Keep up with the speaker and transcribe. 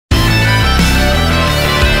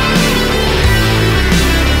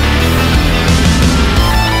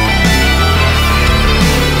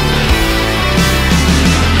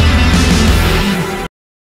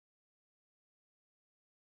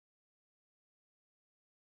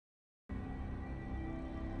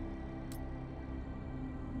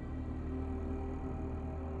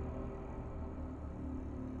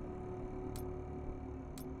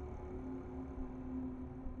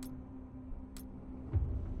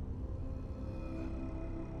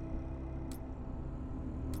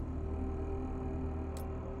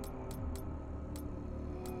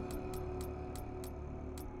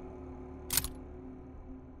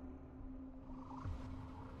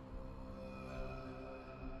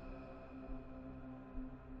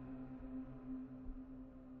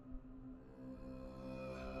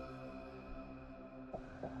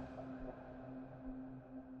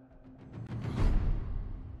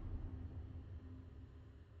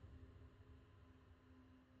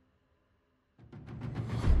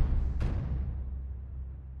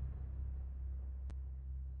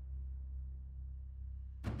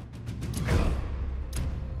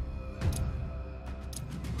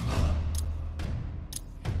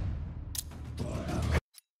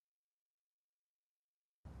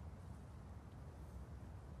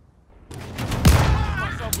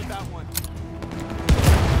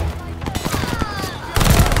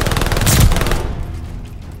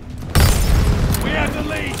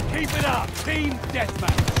up, team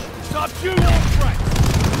deathmatch. Subdue all threats.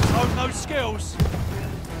 Own those skills.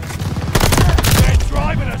 They're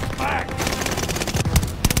driving us back.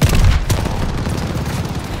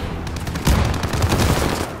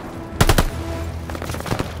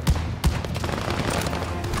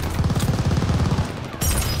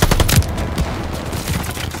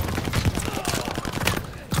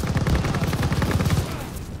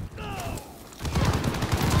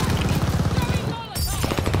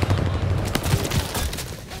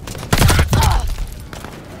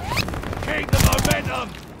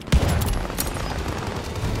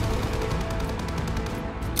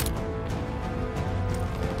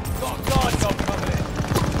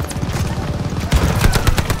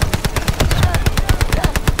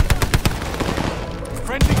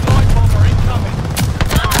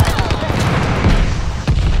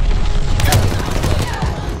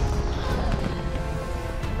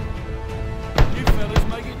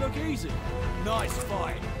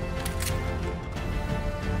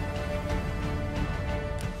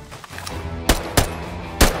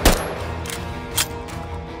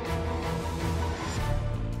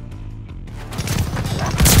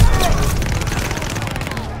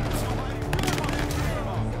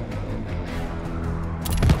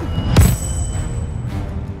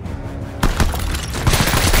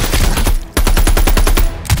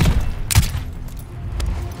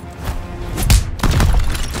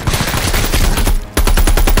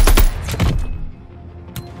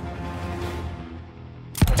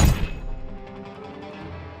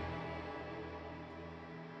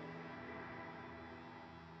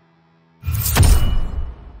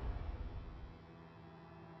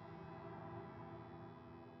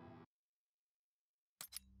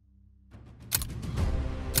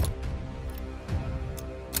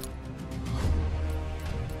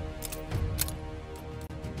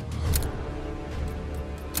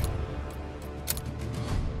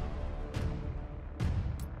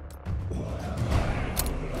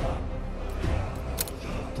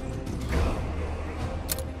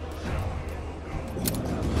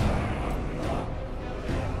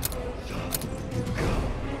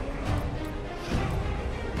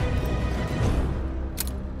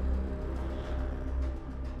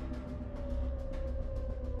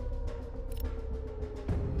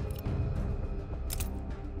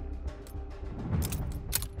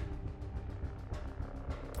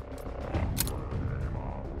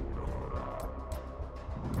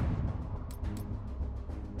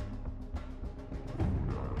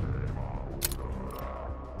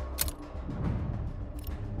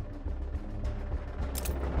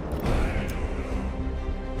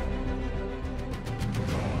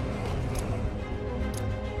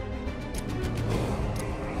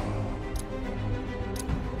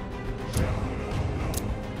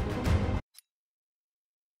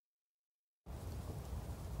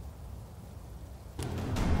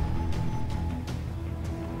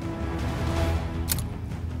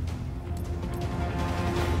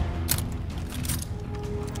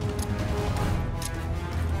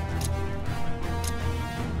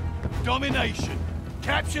 Domination.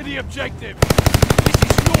 Capture the objective. This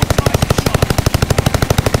is your time to shine.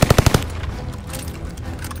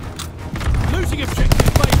 Losing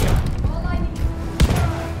objective, Baker.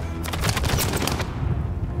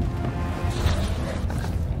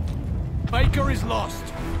 Baker is lost.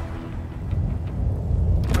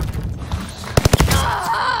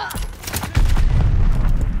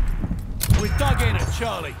 We're dug in at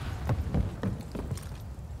Charlie.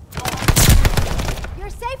 Your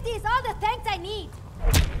safety is all the thanks I need.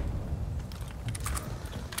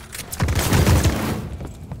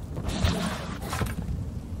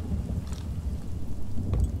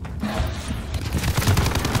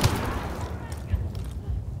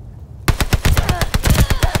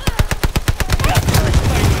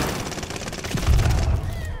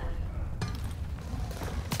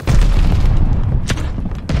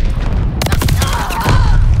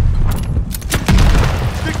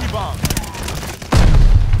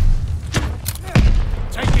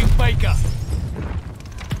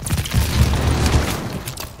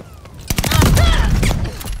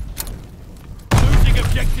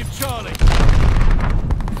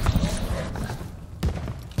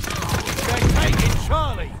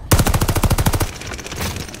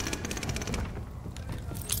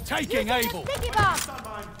 Taking Able. Sticky bomb.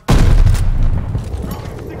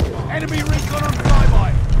 Enemy recon on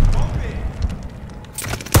flyby.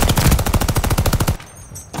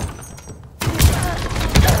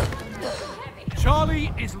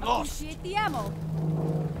 Charlie is lost. Appreciate the ammo.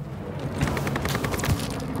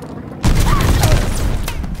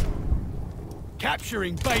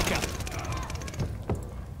 Capturing Baker.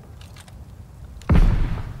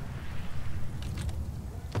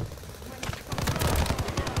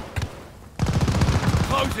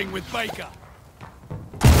 Closing with Baker.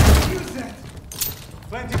 Use that!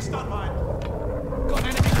 Planting stun mine. Got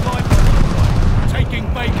enemy glide bomb.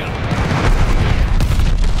 Taking Baker.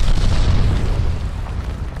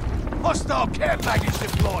 Hostile care package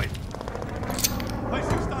deployed.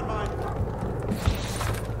 Placing stun mine.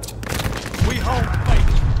 We hold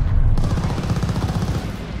Baker.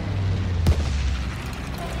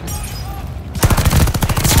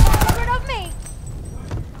 Get rid of me!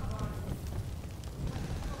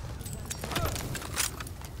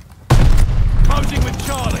 Closing with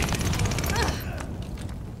Charlie.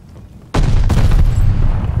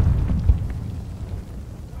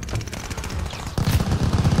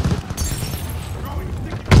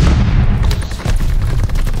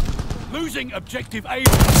 Losing objective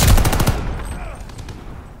Able.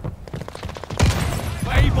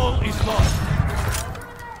 Able is lost.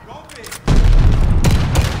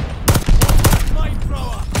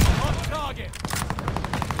 Flamethrower on target.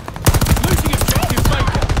 Losing objective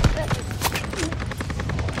Baker.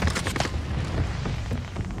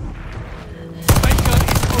 Baker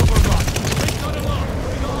is overrun. Recon alone.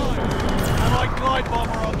 Allied glide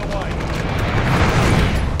bomber on the way.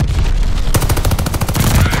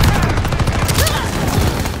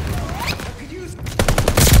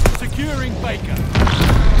 Securing Baker.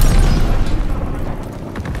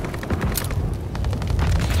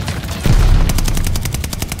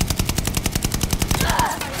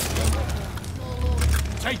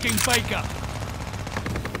 Taking Baker.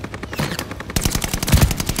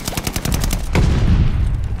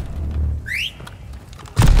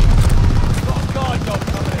 Got a guard dog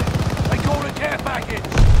coming in. They call a care package.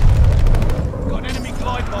 Got an enemy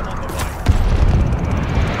glide bomb on the way.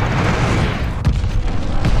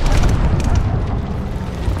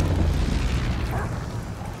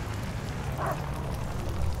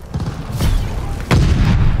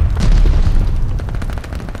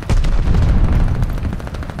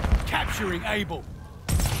 Capturing Able.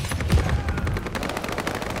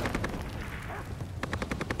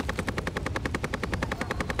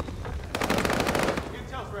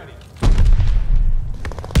 Intel's ready.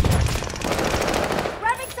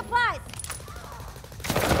 Grabbing supplies!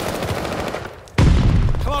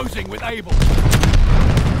 Closing with Able.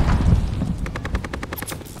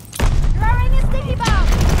 Throwing a sticky bomb!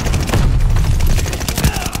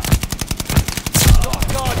 Got a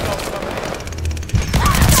guard dog coming in.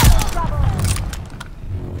 Trouble!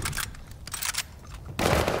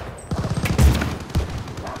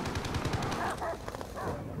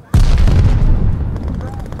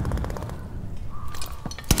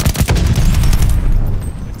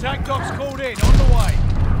 Attack dog's called in, on the way.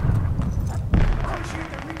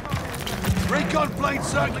 Recon plane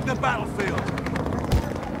circling the battlefield.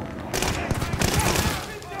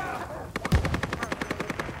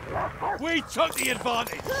 We took the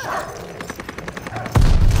advantage.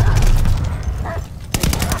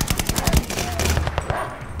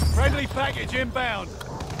 Friendly package inbound.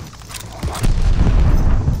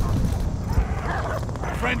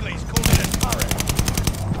 Friendly's called in a turret.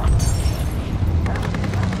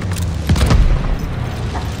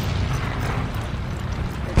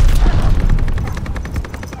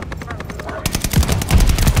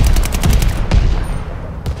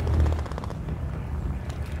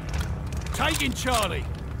 Taking Charlie.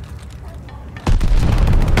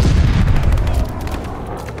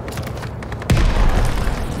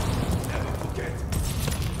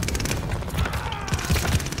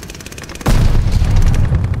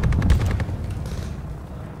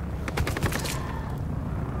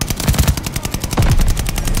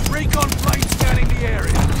 Recon plane scanning the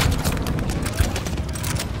area.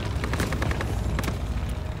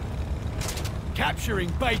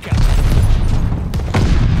 Capturing Baker.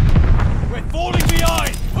 We're falling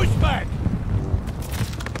behind! Push back!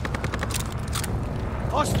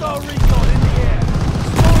 Hostile recon in the air!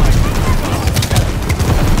 Spy!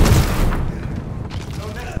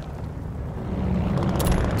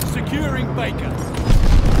 Securing Baker.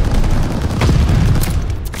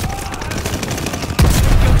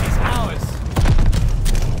 Recon is ours.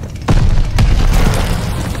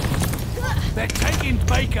 They're taking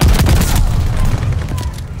Baker.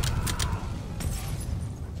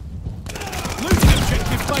 Losing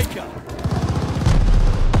objective Baker.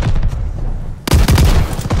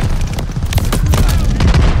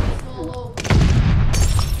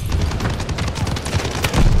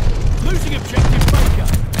 Losing objective Baker.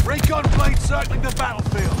 Recon plane circling the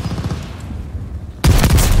battlefield.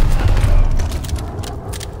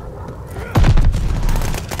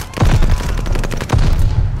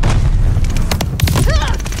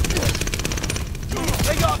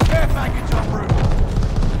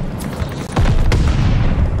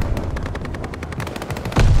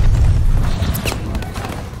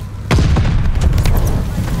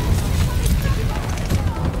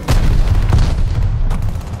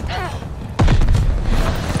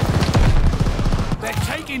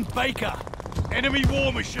 Baker. Enemy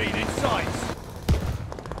war machine in sight.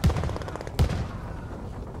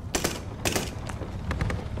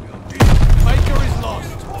 Baker is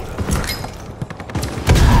lost.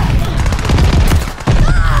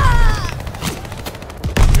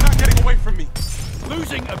 You're not getting away from me.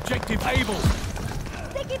 Losing objective Able.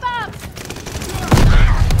 Sticky bombs!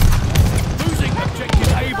 Losing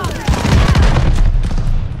objective Able.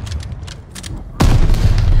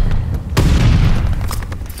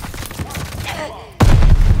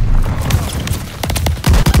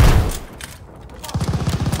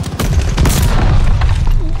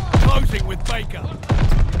 Closing with Baker.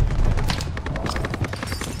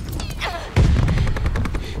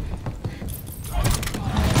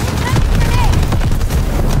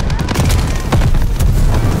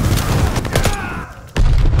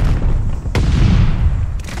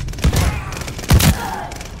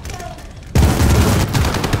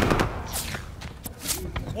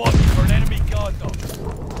 Watch for an enemy guard dog.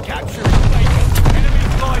 Capturing Baker. Enemy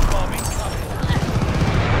glide bomb incoming.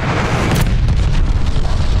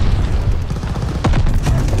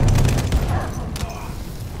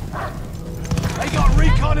 They got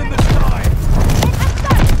recon in the sky.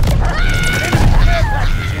 Enemy care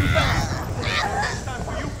package inbound. It's time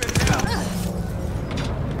for you, Vanguard.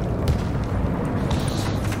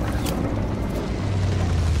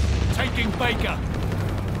 Taking Baker.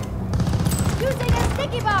 Using a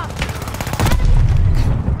sticky bomb!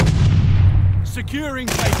 Securing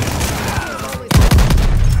Baker.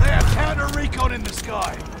 They have counter recon in the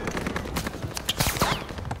sky.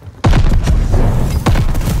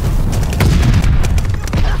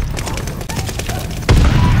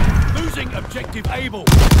 Losing objective Able.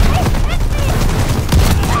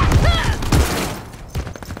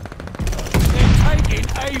 They're taking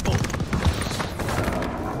Able.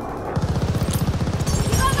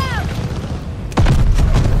 Come out!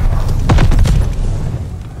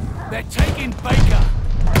 They're taking Baker.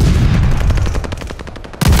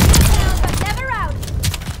 Down, but never out!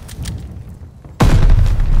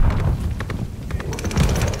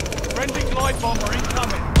 Friendly glide bomber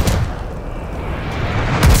incoming.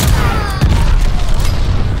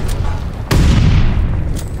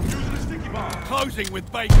 Using a sticky bomb. Closing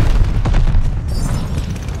with Baker.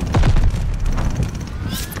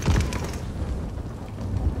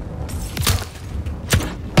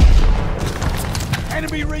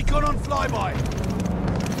 Enemy recon on flyby.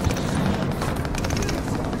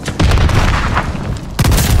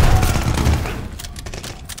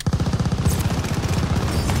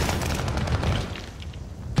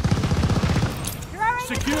 Throwing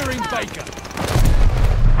Securing a sticky Baker.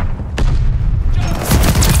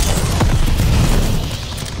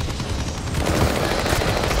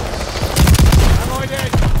 Allied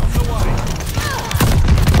edge on the way.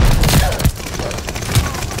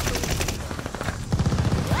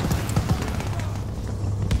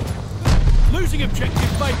 Losing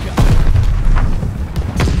objective Baker.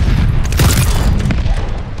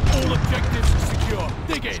 All objectives secure.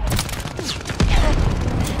 Dig in.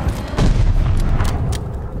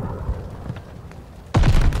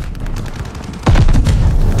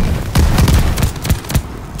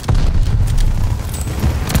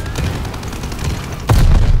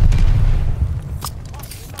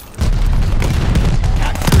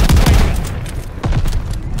 Capturing Baker.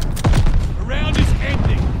 The round is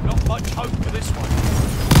ending. Not much hope for this one.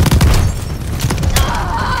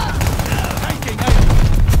 Taking Able.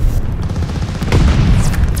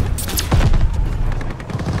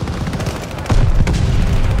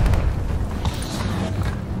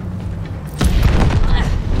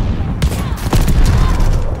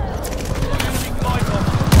 Enemy glide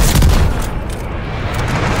bomber.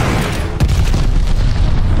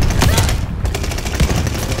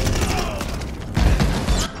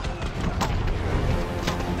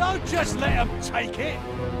 Don't just let them take it.